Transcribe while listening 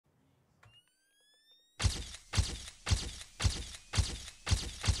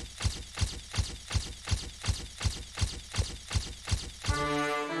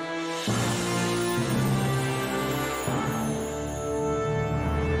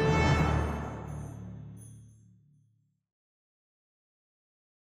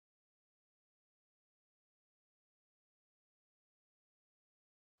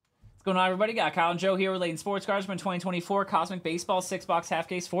What's going on, everybody? Got Kyle and Joe here with Layton Sports Cards from 2024 Cosmic Baseball 6-box half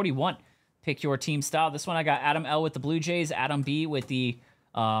case 41. Pick your team style. This one I got Adam L with the Blue Jays, Adam B with the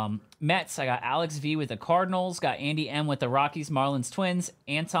Mets. I got Alex V with the Cardinals, got Andy M with the Rockies, Marlins, Twins,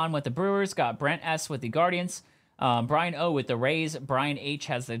 Anton with the Brewers, got Brent S with the Guardians, Brian O with the Rays, Brian H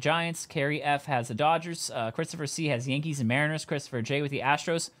has the Giants, Kerry F has the Dodgers, Christopher C has Yankees and Mariners, Christopher J with the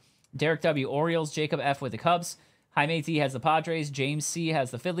Astros, Derek W Orioles, Jacob F with the Cubs, Jaime T has the Padres, James C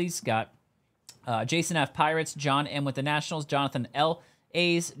has the Phillies, got Jason F Pirates, John M with the Nationals, Jonathan L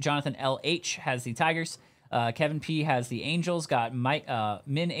A's, Jonathan L H has the Tigers, Kevin P has the Angels, got Mike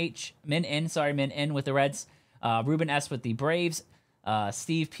Min N with the Reds, Ruben S with the Braves,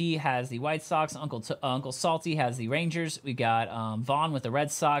 Steve P has the White Sox, Uncle Salty has the Rangers, we got Vaughn with the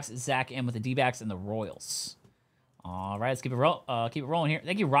Red Sox, Zach M with the D-backs, and the Royals. All right, let's keep it rolling here.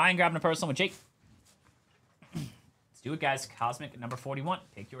 Thank you, Ryan, grabbing a personal with Jake. Let's do it, guys. Cosmic number 41.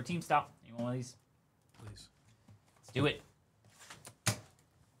 Pick your team style. You want one of these? Please. Let's do it.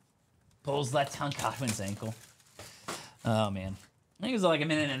 Pulls left on Godwin's ankle. Oh, man. I think it was like a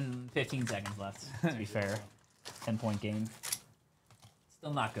minute and 15 seconds left, to be fair. 10-point game.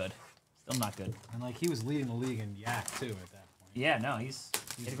 Still not good. Still not good. And, like, he was leading the league in yak, too, at that point. Yeah, no, he's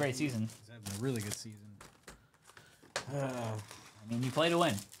had a great season. He's having a really good season. I mean, you play to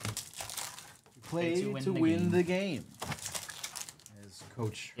win. Play to win the game. As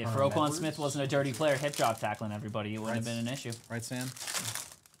Coach If Roquan Smith wasn't a dirty player, hip drop tackling everybody, it wouldn't have been an issue. Right, Sam?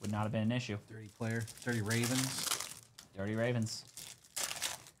 Would not have been an issue. Dirty player. Dirty Ravens. Dirty Ravens.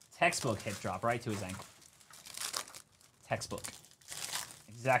 Textbook hip drop right to his ankle. Textbook.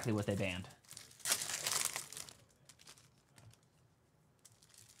 Exactly what they banned.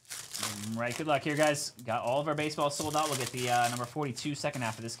 Right, good luck here, guys. Got all of our baseball sold out. We'll get the number 42 second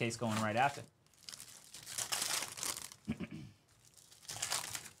half of this case going right after.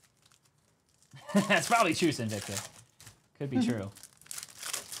 That's probably true, Sinvictor. Could be true.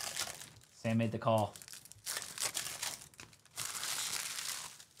 Sam made the call.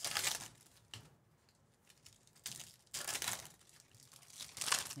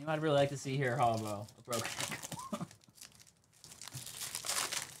 You might really like to see here how a broken ankle.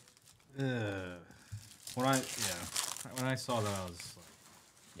 When I saw that, I was like,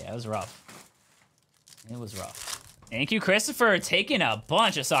 yeah, it was rough. It was rough. Thank you, Christopher, taking a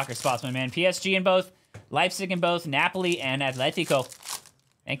bunch of soccer spots, my man. PSG in both, Leipzig in both, Napoli and Atletico.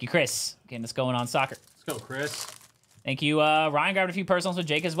 Thank you, Chris. Getting us going on soccer. let's go, Chris. Thank you, Ryan. Grabbed a few personals with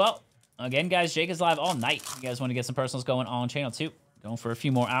Jake as well. Again, guys, Jake is live all night. You guys want to get some personals going on channel 2. Going for a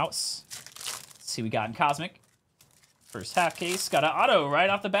few more outs. Let's see what we got in Cosmic. First half case. Got an auto right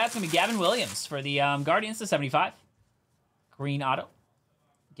off the bat. It's going to be Gavin Williams for the Guardians to 75. Green auto.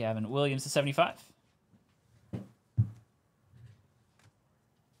 Gavin Williams to 75.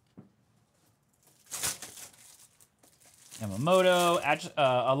 Yamamoto.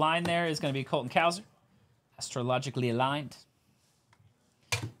 A line there is going to be Colton Cowser. Astrologically aligned.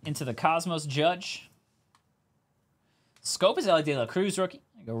 Into the Cosmos Judge. Scope is Ellie De La Cruz rookie.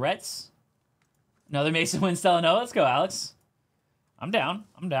 There you go, Reds. Another Mason Winstelino. Let's go, Alex. I'm down.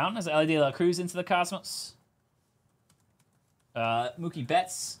 I'm down. As Ellie De La Cruz into the Cosmos. Mookie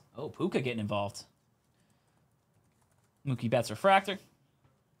Betts. Oh, Puka getting involved. Mookie Betts Refractor.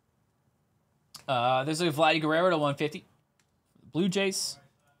 There's a Vladdy Guerrero to 150. Blue Jays.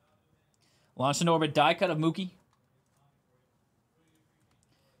 Launched in orbit die cut of Mookie.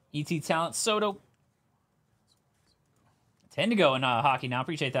 ET Talent Soto. 10 to go in hockey now.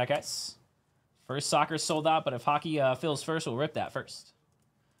 Appreciate that, guys. First soccer sold out, but if hockey fills first, we'll rip that first.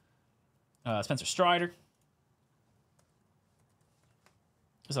 Spencer Strider.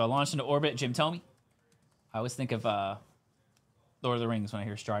 So launched into orbit, Jim Thome. I always think of Lord of the Rings when I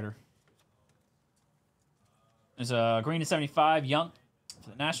hear Strider. There's a green to 75, Young for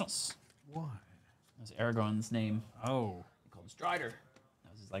the Nationals. Why? That's Aragorn's name. Oh. They called him Strider.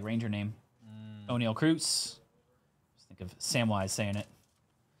 That was his like ranger name. O'Neal Cruz. Just think of Samwise saying it.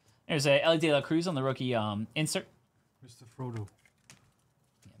 There's a Ellie De La Cruz on the rookie insert. Mr. Frodo.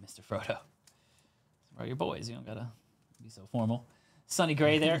 Yeah, Mr. Frodo. Those are your boys. You don't gotta be so formal. Sonny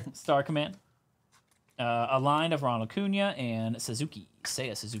Gray there, Star Command. A line of Ronald Acuna and Suzuki.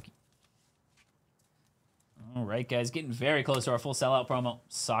 Seiya Suzuki. All right, guys, getting very close to our full sellout promo.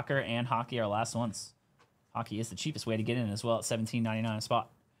 Soccer and hockey are our last ones. Hockey is the cheapest way to get in as well at $17.99 a spot.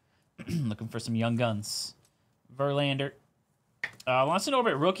 Looking for some young guns. Verlander. Launched in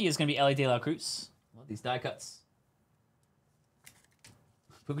orbit rookie is going to be Ellie De La Cruz. Love these die cuts.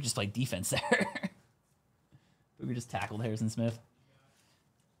 Puka just played defense there. Puka just tackled Harrison Smith.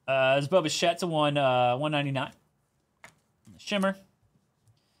 There's Bo Bichette to 199. Shimmer.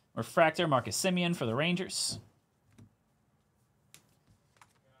 Refractor, Marcus Semien for the Rangers.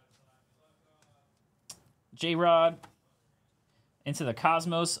 J-Rod. Into the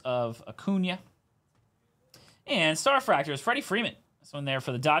Cosmos of Acuna. And Starfractor is Freddie Freeman. This one there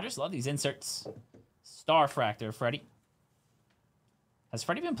for the Dodgers. Love these inserts. Starfractor, Freddie. Has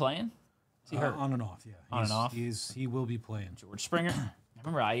Freddie been playing? Is he hurt? On and off, yeah. On and off? He will be playing. George Springer. I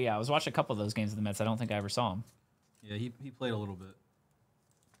remember I was watching a couple of those games of the Mets. I don't think I ever saw him. Yeah, he played a little bit.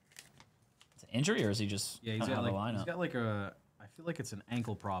 Is it injury or is he just Yeah, he's got, like, the lineup? he's got like a... I feel like it's an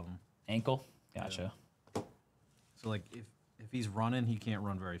ankle problem. Ankle? Gotcha. Yeah. So, like, if he's running, he can't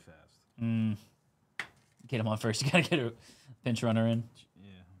run very fast. Get him on first. You got to get a pinch runner in. Yeah,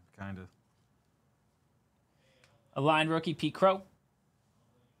 kind of. A line rookie, Pete Crow.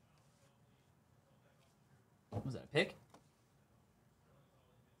 Was that a pick?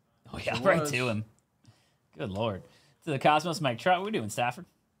 Oh, yeah, right to him. Good Lord. To the Cosmos, Mike Trout. What are we doing, Stafford?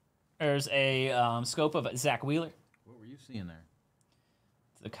 There's a scope of Zach Wheeler. What were you seeing there?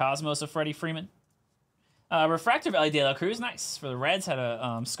 To the Cosmos of Freddie Freeman. Refractor of Ellie De La Cruz. Nice. For the Reds, had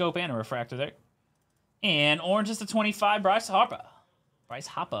a scope and a refractor there. And orange is to 25, Bryce Harper. Bryce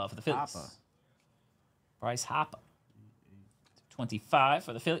Harper for the Phillies. Bryce Harper. 25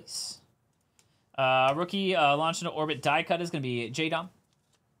 for the Phillies. Rookie launch into orbit die cut is going to be J-Dom.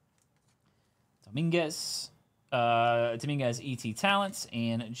 Dominguez. Dominguez ET Talents.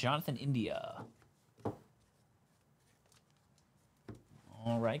 And Jonathan India.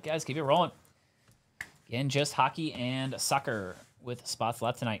 All right, guys. Keep it rolling. Again, just hockey and soccer with spots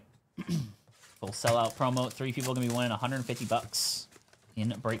left tonight. Full sellout promo. 3 people going to be winning $150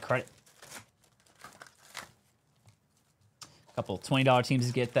 in break credit. A couple $20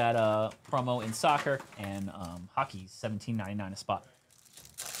 teams get that promo in soccer, and hockey $17.99 a spot.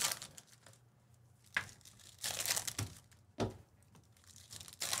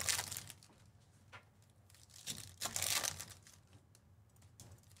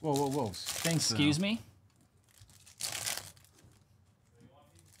 Whoa, whoa, whoa. Thanks. Excuse me?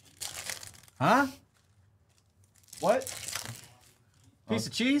 Huh? What? Piece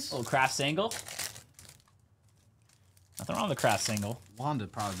of cheese? A little craft single. Nothing wrong with the craft single. Wanda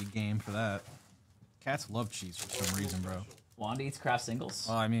probably be game for that. Cats love cheese for some reason, bro. Wanda eats craft singles?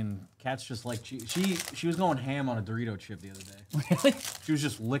 Well, I mean, cats just like cheese. She was going ham on a Dorito chip the other day. Really? She was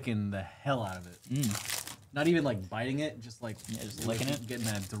just licking the hell out of it. Not even like biting it, just like just licking it? getting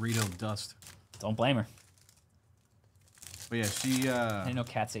that Dorito dust. Don't blame her. But yeah, she I didn't know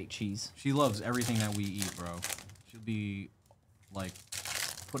cats ate cheese. she loves everything that we eat, bro. She'll be like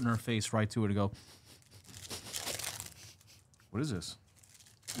putting her face right to it and go, "What is this?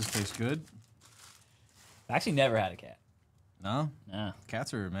 Does this taste good?" I actually never had a cat. No? Nah.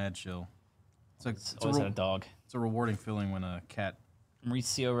 Cats are mad chill. It's like Always had a dog. it's a rewarding feeling when a cat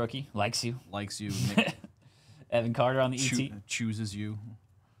Mauricio rookie likes you. likes you, Evan Carter on the ET. chooses you.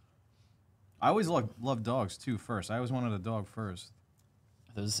 I always loved dogs too. First, I always wanted a dog first.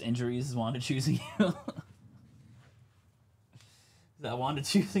 Those injuries, Wanda choosing you. Is that Wanda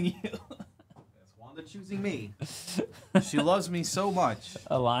choosing you? That's Wanda choosing me. She loves me so much.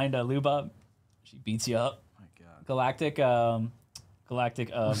 Aligned Lubab. She beats you up. My God. Galactic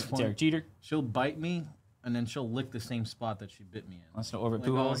of Derek Jeter. She'll bite me, and then she'll lick the same spot that she bit me in. Wants to orbit Like,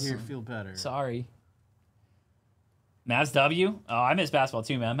 oh, Pujols. here, feel better. Sorry. Mavs W. Oh, I miss basketball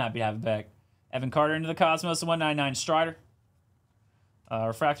too, man. I'm happy to have it back. Evan Carter into the Cosmos, 199 Strider.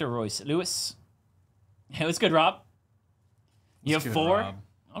 Refractor Royce Lewis. Hey, what's good, Rob? You have Good, 4? Rob.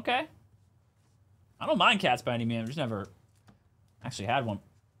 Okay. I don't mind cats by any means. I've just never actually had one.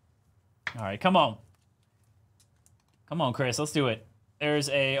 All right, come on. Come on, Chris. Let's do it. There's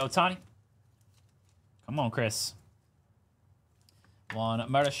a Otani. Come on, Chris. One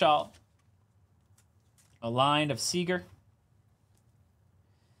Murdershall. A line of Seager.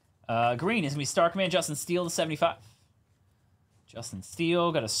 Green is going to be Star Command Justin Steele to 75. Justin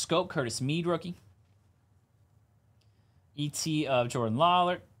Steele. Got a scope. Curtis Mead rookie. ET of Jordan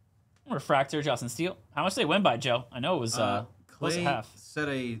Lawler. Refractor Justin Steele. How much did they win by, Joe? I know it was close to Clay half. set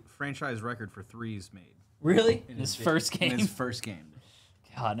a franchise record for threes made. Really? In his first game? In his first game.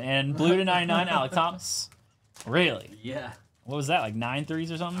 God, and blue to 99, Alec Thomas. Really? Yeah. What was that, like 9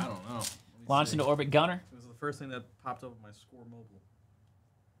 threes or something? I don't know. Launched into orbit gunner. It was the first thing that popped up on my score mobile.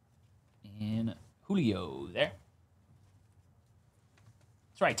 And Julio there.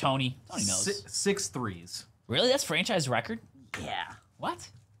 That's right, Tony. Tony knows. Six threes. Really? That's franchise record? Yeah. What?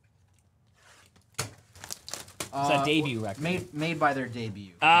 It's that debut record. Made by their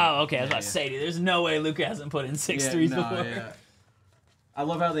debut. Oh, okay. I was about to say, dude, there's no way Luka hasn't put in 6 threes before. Yeah. I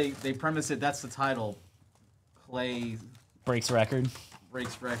love how they premise it. That's the title. Clay Breaks record.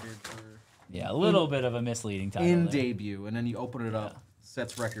 breaks record for Yeah, a little bit of a misleading title. in there. debut, and then you open it up,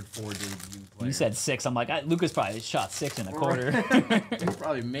 sets record for debut player. You said 6. I'm like, Lucas probably shot 6 in a quarter. He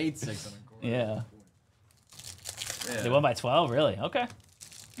probably made 6 in a quarter. Yeah. Yeah. They won by 12, really? Okay.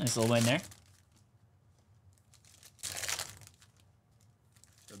 Nice little win there.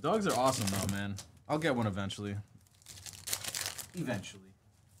 The dogs are awesome, though, man. I'll get one eventually. Eventually.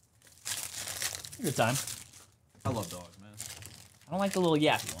 Good time. I love dogs, man. I don't like the little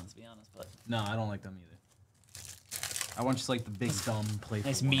yappy ones, to be honest, but No, I don't like them either. I want just like the big, dumb, playful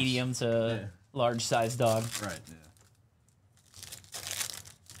nice ones. medium to large size dog. Right, yeah.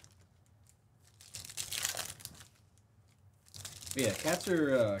 But yeah, cats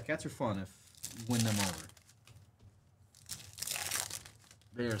are fun if you win them over.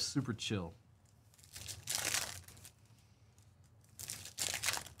 They are super chill.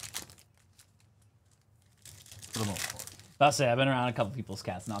 For the most part. I'll say I've been around a couple people's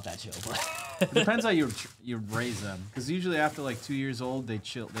cats, not that chill, but It depends how you raise them, because usually after like 2 years old, they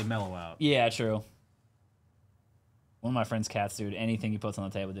mellow out. yeah, true. One of my friend's cats, dude, anything he puts on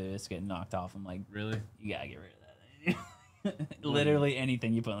the table, dude, it's getting knocked off. I'm like, Really? you gotta get rid of that. Literally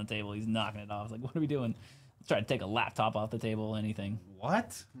anything you put on the table, he's knocking it off. It's like, what are we doing? Try to take a laptop off the table, anything.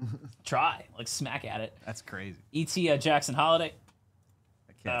 What? Try, like smack at it. That's crazy. E.T. Jackson Holiday.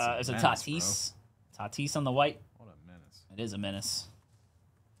 That cat's There's a menace, Tatis. Tatis on the white. bro. What a menace. It is a menace.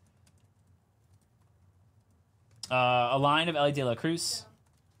 A line of Ellie De La Cruz.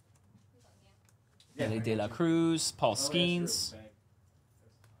 Ellie De La Cruz. Paul Skeens.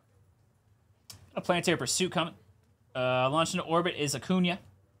 A Planetary Pursuit coming. Launched into orbit is Acuna.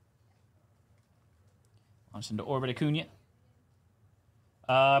 Launched into orbit Acuna.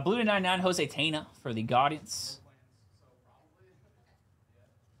 Blue to 99 Jose Tena for the Guardians.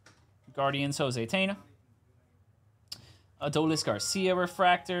 Guardians Jose Tena. Adolis Garcia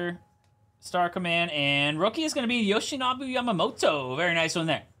refractor. Star Command, and rookie is going to be Yoshinobu Yamamoto. Very nice one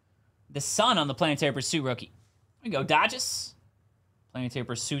there. The sun on the Planetary Pursuit rookie. There we go, Dodges. Planetary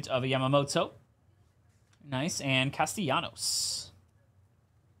Pursuit of Yamamoto. Nice, and Castellanos.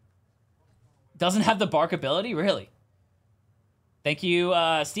 Doesn't have the bark ability? Really? Thank you,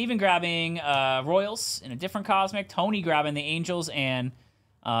 Steven grabbing Royals in a different Cosmic. Tony grabbing the Angels and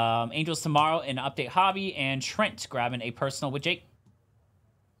Angels tomorrow in Update Hobby. And Trent grabbing a personal with Jake.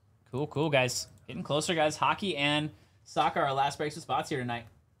 Cool, cool, guys. Getting closer, guys. Hockey and soccer are our last breaks of spots here tonight.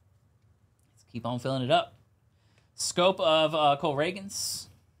 Let's keep on filling it up. Scope of Cole Reagans.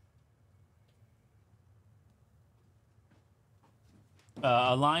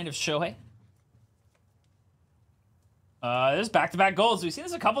 A line of Shohei. There's back-to-back golds. We've seen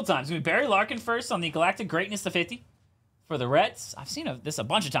this a couple times. We Barry Larkin first on the Galactic Greatness to 50 for the Reds. I've seen this a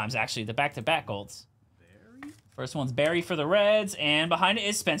bunch of times, actually, the back-to-back golds. First one's Barry for the Reds, and behind it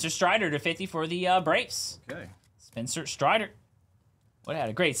is Spencer Strider to 50 for the Braves. Okay. Spencer Strider. Would have had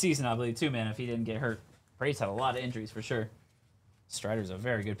a great season, I believe, too, man, if he didn't get hurt. Braves had a lot of injuries for sure. Strider's a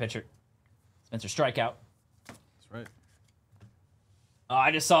very good pitcher. Spencer strikeout. That's right. Oh,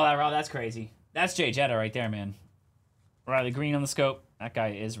 I just saw that, Rob. That's crazy. That's Jay Jetta right there, man. Riley Green on the scope. That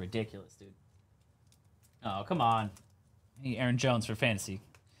guy is ridiculous, dude. Oh, come on. I need Aaron Jones for fantasy.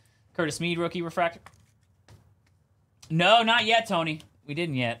 Curtis Mead, rookie refractor. No, not yet, Tony. We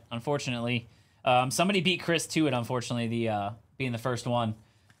didn't yet, unfortunately. Somebody beat Chris to it, unfortunately, the being the first one.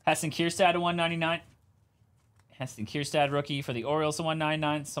 Heston Kierstad to 199. Heston Kierstad, rookie for the Orioles to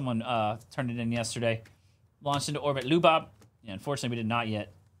 199. Someone turned it in yesterday. Launched into orbit Lubob. Yeah, unfortunately, we did not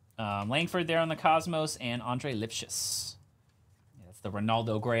yet. Langford there on the Cosmos, and Andre Lipschitz. Yeah, that's the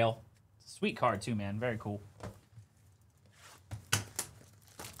Ronaldo Grail. Sweet card, too, man. Very cool.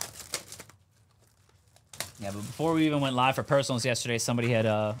 Yeah, but before we even went live for personals yesterday, somebody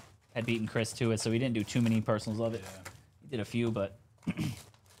had beaten Chris to it, so we didn't do too many personals of it. Yeah. We did a few, but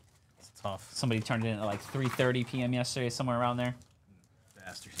It's tough. somebody turned it in at like 3:30 p.m. yesterday, somewhere around there.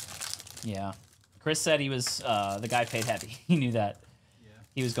 Bastard. Yeah. Chris said he was the guy paid heavy. He knew that. Yeah.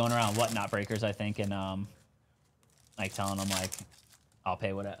 He was going around whatnot breakers, I think, and like telling them like, I'll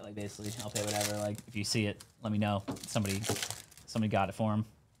pay whatever. Like basically, I'll pay whatever. Like if you see it, let me know. Somebody got it for him.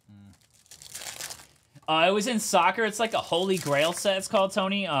 It was in soccer. It's like a Holy Grail set, it's called,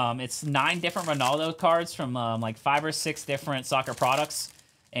 Tony. It's 9 different Ronaldo cards from like 5 or 6 different soccer products.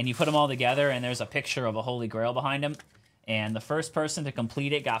 And you put them all together, and there's a picture of a Holy Grail behind him. And the first person to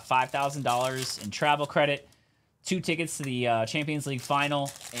complete it got $5,000 in travel credit, 2 tickets to the Champions League final,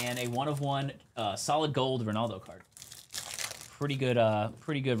 and a 1-of-1 solid gold Ronaldo card. Pretty good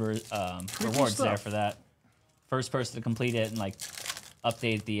rewards there for that. First person to complete it, and like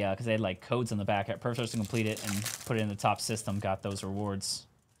update the because they had like codes on the back. First person to complete it and put it in the top system got those rewards.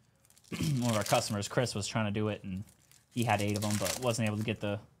 One of our customers, Chris, was trying to do it, and he had 8 of them, but wasn't able to get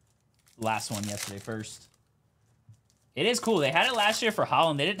the last one yesterday first. It is cool. They had it last year for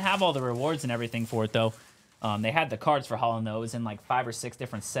Holland. They didn't have all the rewards and everything for it, though. They had the cards for Holland, though. It was in like 5 or 6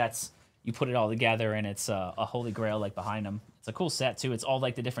 different sets. You put it all together, and it's a holy grail like behind them. It's a cool set, too. It's all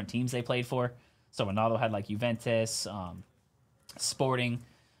like the different teams they played for. So Ronaldo had like Juventus, Sporting,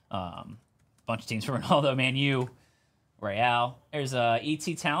 bunch of teams for Ronaldo, Man U, Real. There's a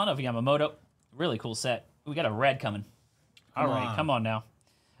ET Talent of Yamamoto. Really cool set. We got a red coming. All right, come on now.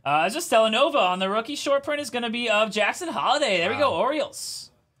 Just Stellanova on the rookie short print is going to be of Jackson Holiday. There we go,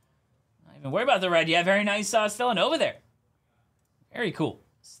 Orioles. Not even worry about the red yet. Very nice Stellanova there. Very cool.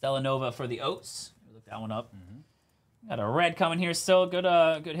 Stellanova for the O's. Look that one up. Got a red coming here still. Good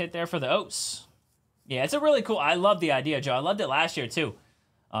good hit there for the O's. Yeah, it's a really cool. I love the idea, Joe. I loved it last year too.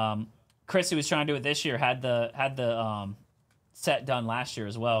 Chris, who was trying to do it this year, had the set done last year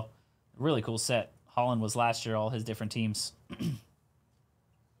as well. Really cool set. Holland was last year, all his different teams.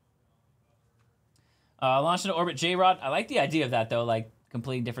 Launched into Orbit J-Rod. I like the idea of that, though, like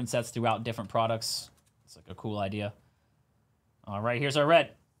completing different sets throughout different products. It's like a cool idea. All right, here's our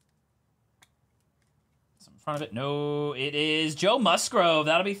red. It's in front of it. No, it is Joe Musgrove.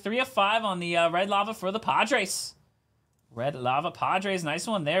 That'll be 3 of 5 on the Red Lava for the Padres. Red Lava Padres. Nice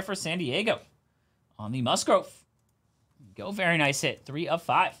one there for San Diego on the Musgrove. Go, very nice hit. 3 of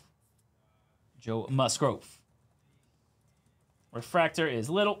 5. Joe Musgrove. Refractor is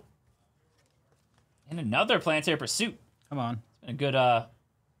Little. And another Planetary Pursuit. Come on. It's been a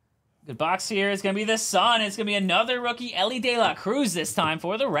good box here. It's going to be the Sun. It's going to be another rookie, Ellie De La Cruz this time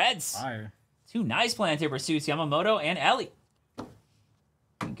for the Reds. Fire. 2 nice Planetary Pursuits, Yamamoto and Ellie.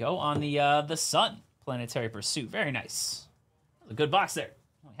 And go on the Sun Planetary Pursuit. Very nice. A good box there.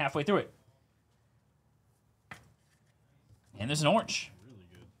 Only halfway through it. And there's an orange. Really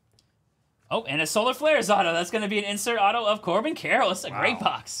good. Oh, and a Solar Flares auto. That's going to be an insert auto of Corbin Carroll. It's a great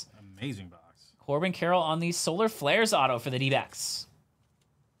box. Amazing box. Corbin Carroll on the Solar Flares auto for the D-backs.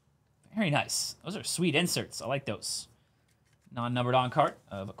 Very nice. Those are sweet inserts. I like those. Non-numbered on card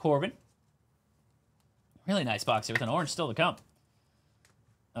of Corbin. Really nice box here with an orange still to come.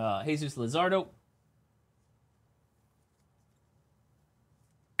 Jesus Lizardo.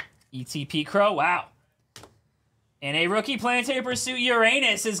 ETP Crow. Wow. And a rookie Planetary Pursuit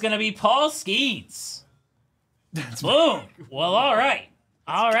Uranus is going to be Paul Skeens. Boom. Well, all right.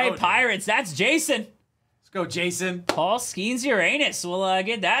 All right, Pirates. That's Jason. Let's go, Jason. Paul Skeens Uranus. We'll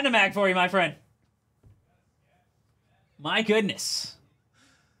get that in a mag for you, my friend. My goodness.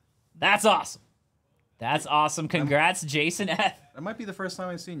 That's awesome. That's awesome. Congrats, Jason F. That might be the first time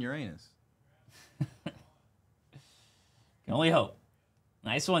I've seen Uranus. Can only hope.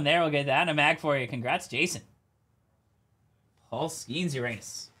 Nice one there. We'll get that in a mag for you. Congrats, Jason. Paul Skeens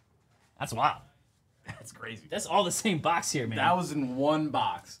Uranus. That's wild. That's crazy. That's all the same box here, man. That was in one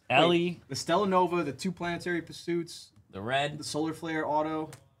box. Ellie. Wait, the Stellanova, the 2 Planetary Pursuits, The red. the Solar Flare auto.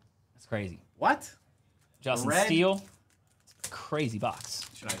 That's crazy. What? Justin red. Steele. It's a crazy box.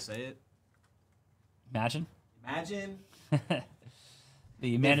 Should I say it? Imagine. Imagine.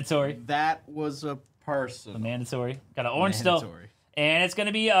 The mandatory. That was a person. The mandatory. Got an orange still. And it's going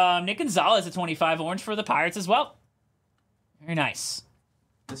to be Nick Gonzalez at 25 orange for the Pirates as well. Very nice.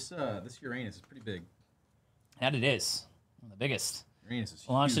 This Uranus is pretty big. That it is. One of the biggest. Uranus is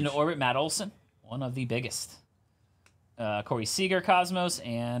Launched huge. into orbit, Matt Olson. One of the biggest. Corey Seager, Cosmos,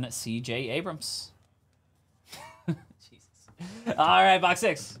 and CJ Abrams. Jesus. All right, box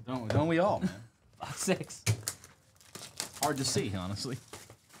 6. Don't we all, man? Box 6. Hard to see, honestly.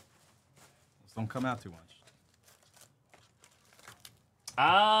 Those don't come out too much.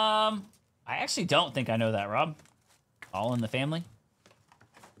 I actually don't think I know that, Rob. All in the Family. I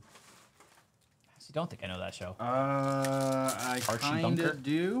actually don't think I know that show. I Archie kind Bunker? of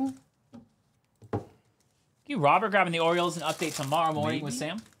do. You, Robert, grabbing the Orioles and update tomorrow morning Maybe. with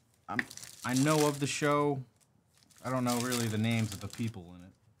Sam. I know of the show. I don't know really the names of the people in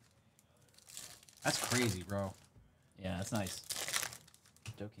it. That's crazy, bro. Yeah, that's nice.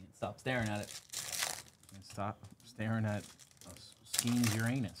 Joe can't stop staring at it. Can't stop staring at Skeens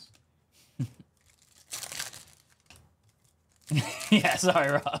Uranus. Yeah,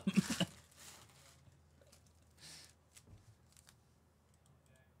 sorry, Rob.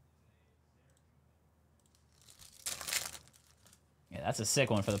 Yeah, that's a sick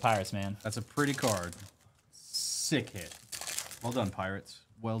one for the Pirates, man. That's a pretty card. Sick hit. Well done, Pirates.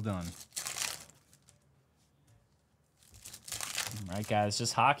 Well done. All right, guys.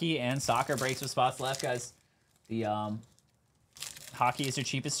 Just hockey and soccer breaks with spots left, guys. The Hockey is your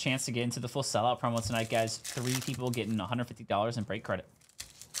cheapest chance to get into the full sellout promo tonight, guys. 3 people getting $150 in break credit.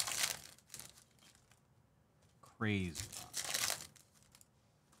 Crazy.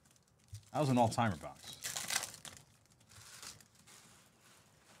 That was an all-timer box.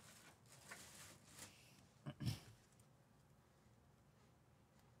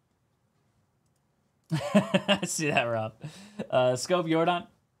 I see that, Rob. Scope Jordan.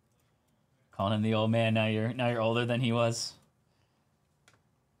 Calling him the old man. Now you're older than he was.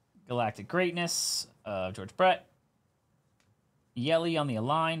 Galactic Greatness. George Brett. Yelly on the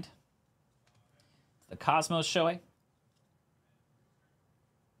Aligned. The Cosmos Shoei.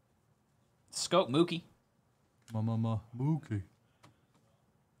 Scope Mookie. Mookie.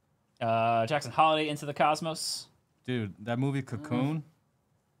 Jackson Holiday into the Cosmos. Dude, that movie Cocoon.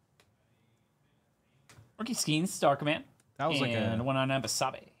 Rookie Skeens, Star Command. That was like a 199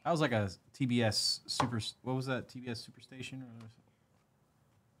 Basabe. That was like a TBS super. What was that? TBS Superstation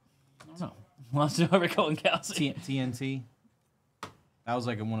I don't know. Lost to over Colton Kelsey. TNT. That was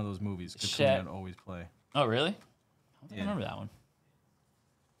like one of those movies Cocoon Shit. would always play. Oh, really? I don't think I Yeah. remember that one.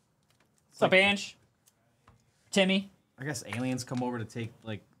 What's up, Ange? Timmy? I guess aliens come over to take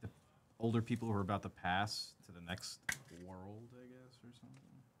like the older people who are about to pass to the next world, I guess, or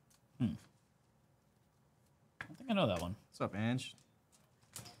something. I don't think I know that one. What's up, Ange?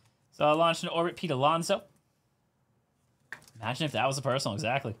 So I launched an Orbit Pete Alonso. Imagine if that was a personal,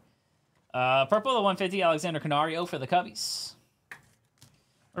 exactly. Purple, the 150, Alexander Canario for the Cubbies.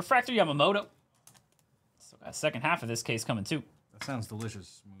 Refractor Yamamoto. Still got a second half of this case coming, too. That sounds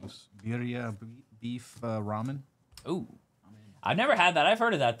delicious, Moose. Birria beef ramen. Ooh. I've never had that. I've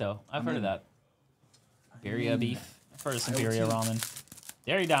heard of that, though. I've heard of that. Birria beef. I've heard of some birria ramen.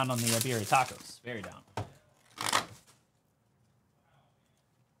 Very down on the birria tacos. Very down.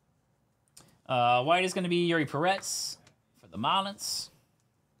 White is going to be Yuri Perez for the Marlins.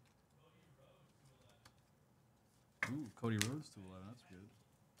 Ooh, Cody Rhodes to 11. That's good.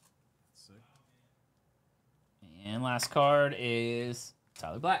 That's sick. And last card is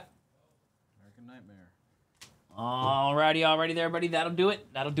Tyler Black. American Nightmare. Alrighty there, buddy. That'll do it.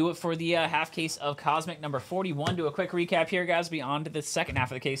 That'll do it for the half case of Cosmic number 41. Do a quick recap here, guys. Be on to the second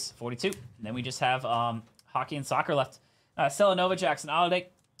half of the case, 42. And then we just have hockey and soccer left. Selenova, Jackson Holiday.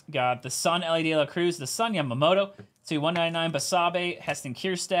 Got the Sun, Ellie De La Cruz, the Sun, Yamamoto. To 199, Basabe, Heston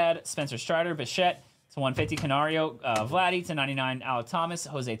Kierstad, Spencer Strider, Bichette. To 150, Canario, Vladdy. To 99, Alec Thomas,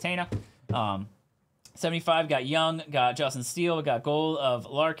 Jose Tena. 75, got Young, got Justin Steele, got goal of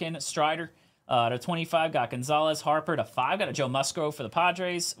Larkin, Strider. To 25, got Gonzalez, Harper. To 5, got a Joe Musgrove for the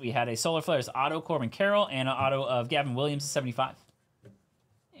Padres. We had a Solar Flares auto, Corbin Carroll, and an auto of Gavin Williams, 75.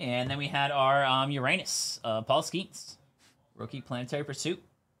 And then we had our Uranus, Paul Skeens. Rookie Planetary Pursuit.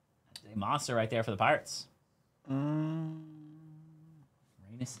 A monster right there for the Pirates. Uranus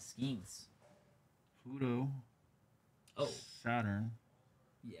Skeens. Pluto. Oh. Saturn.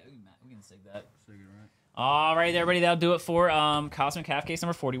 Yeah, we can say that. Figure, right? All right, everybody. That'll do it for Cosmic Half Case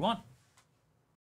number 41.